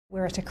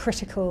We're at a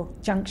critical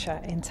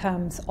juncture in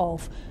terms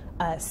of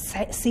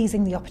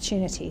seizing the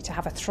opportunity to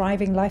have a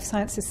thriving life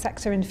sciences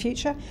sector in the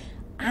future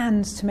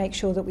and to make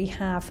sure that we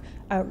have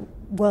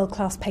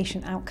world-class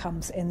patient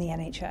outcomes in the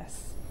NHS.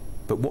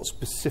 But what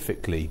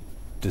specifically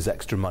does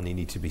extra money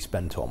need to be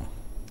spent on?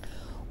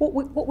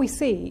 What we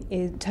see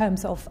in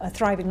terms of a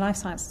thriving life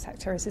sciences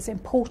sector is it's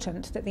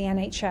important that the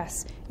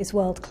NHS is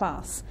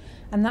world-class.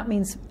 And that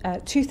means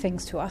two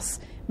things to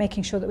us: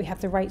 making sure that we have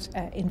the right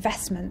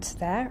investment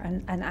there,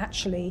 and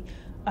actually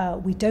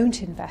we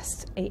don't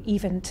invest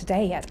even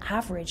today at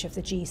average of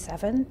the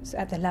G7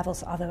 at the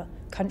levels other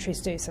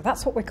countries do. So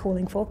that's what we're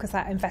calling for, because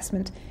that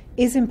investment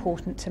is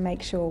important to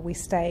make sure we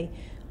stay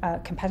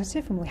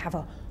competitive and we have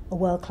a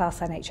world-class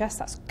NHS.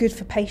 That's good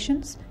for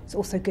patients. It's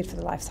also good for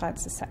the life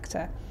sciences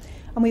sector.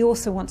 And we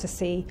also want to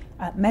see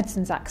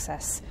medicines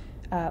access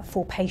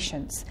for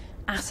patients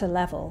at a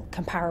level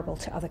comparable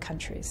to other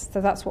countries. So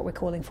that's what we're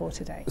calling for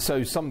today.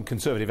 So some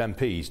Conservative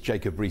MPs,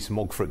 Jacob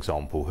Rees-Mogg for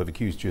example, have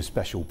accused you of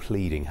special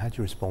pleading. How do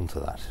you respond to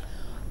that?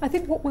 I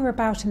think what we're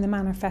about in the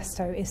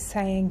manifesto is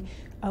saying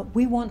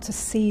we want to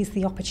seize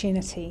the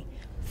opportunity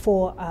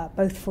for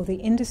both for the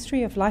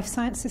industry of life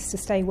sciences to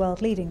stay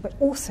world leading, but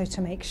also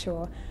to make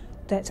sure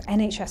that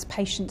NHS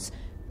patients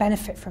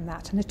benefit from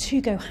that, and the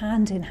two go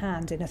hand in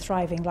hand in a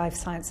thriving life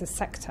sciences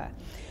sector.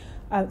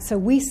 So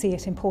we see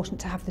it important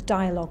to have the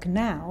dialogue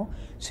now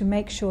to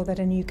make sure that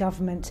a new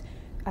government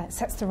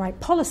sets the right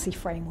policy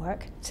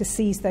framework to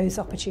seize those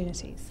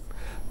opportunities.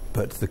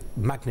 But the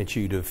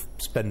magnitude of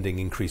spending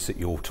increase that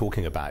you're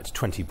talking about,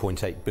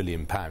 £20.8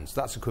 billion,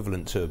 that's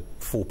equivalent to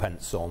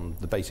 4p on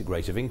the basic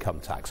rate of income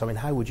tax. I mean,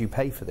 how would you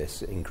pay for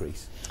this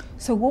increase?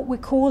 So what we're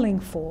calling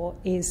for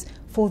is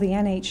for the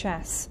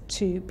NHS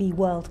to be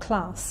world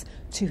class,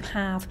 to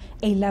have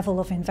a level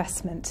of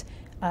investment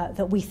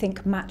that we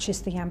think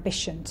matches the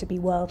ambition to be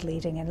world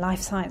leading in life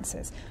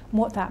sciences. And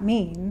what that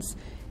means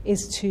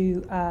is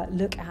to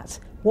look at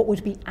what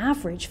would be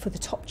average for the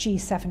top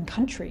G7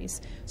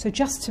 countries. So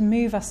just to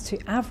move us to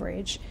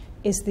average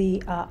is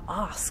the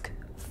ask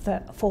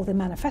for the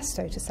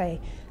manifesto, to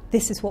say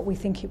this is what we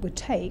think it would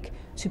take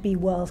to be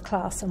world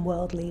class and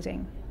world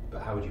leading.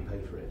 But how would you pay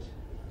for it?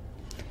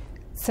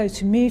 So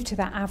to move to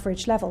that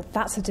average level,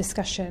 that's a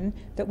discussion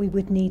that we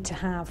would need to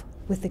have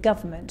with the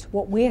government.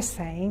 What we're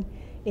saying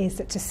is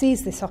that to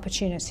seize this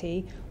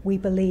opportunity, we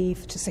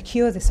believe to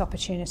secure this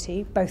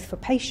opportunity, both for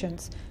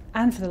patients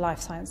and for the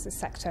life sciences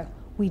sector,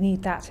 we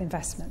need that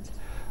investment.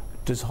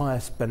 Does higher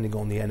spending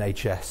on the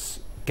NHS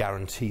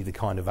guarantee the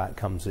kind of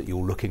outcomes that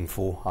you're looking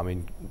for? I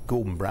mean,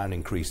 Gordon Brown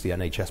increased the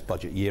NHS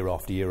budget year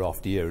after year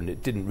after year, and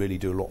it didn't really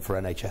do a lot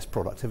for NHS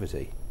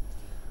productivity.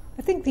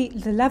 I think the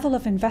level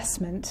of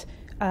investment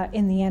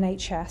in the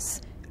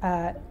NHS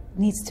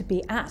needs to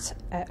be at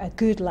a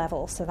good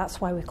level, so that's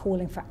why we're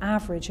calling for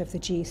average of the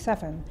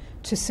G7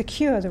 to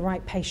secure the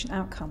right patient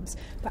outcomes.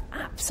 But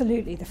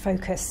absolutely the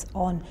focus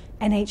on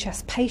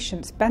NHS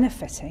patients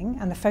benefiting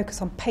and the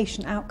focus on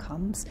patient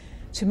outcomes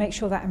to make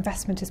sure that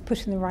investment is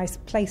put in the right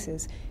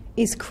places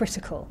is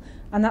critical,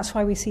 and that's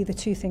why we see the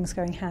two things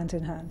going hand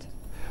in hand.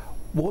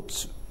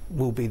 What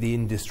will be the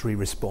industry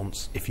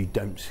response if you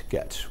don't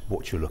get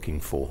what you're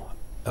looking for?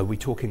 Are we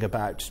talking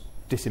about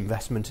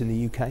disinvestment in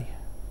the UK?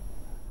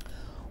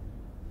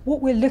 What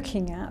we're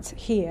looking at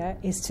here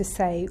is to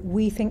say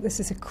we think this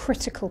is a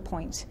critical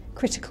point,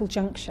 critical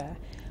juncture,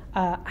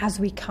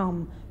 as we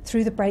come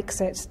through the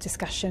Brexit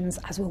discussions,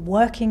 as we're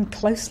working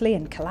closely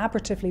and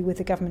collaboratively with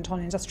the government on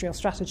industrial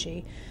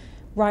strategy.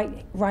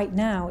 Right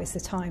now is the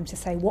time to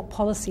say what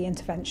policy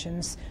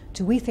interventions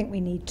do we think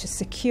we need to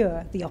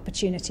secure the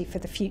opportunity for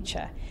the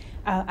future,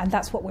 and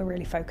that's what we're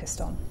really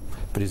focused on.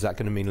 But is that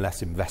going to mean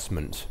less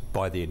investment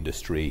by the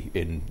industry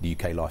in the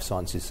UK life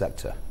sciences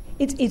sector?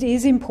 It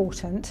is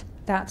important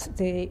that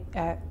the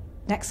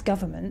next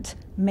government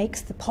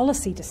makes the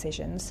policy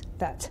decisions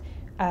that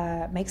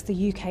makes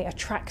the UK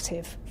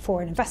attractive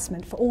for an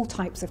investment for all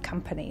types of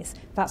companies.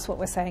 That's what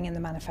we're saying in the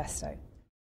manifesto.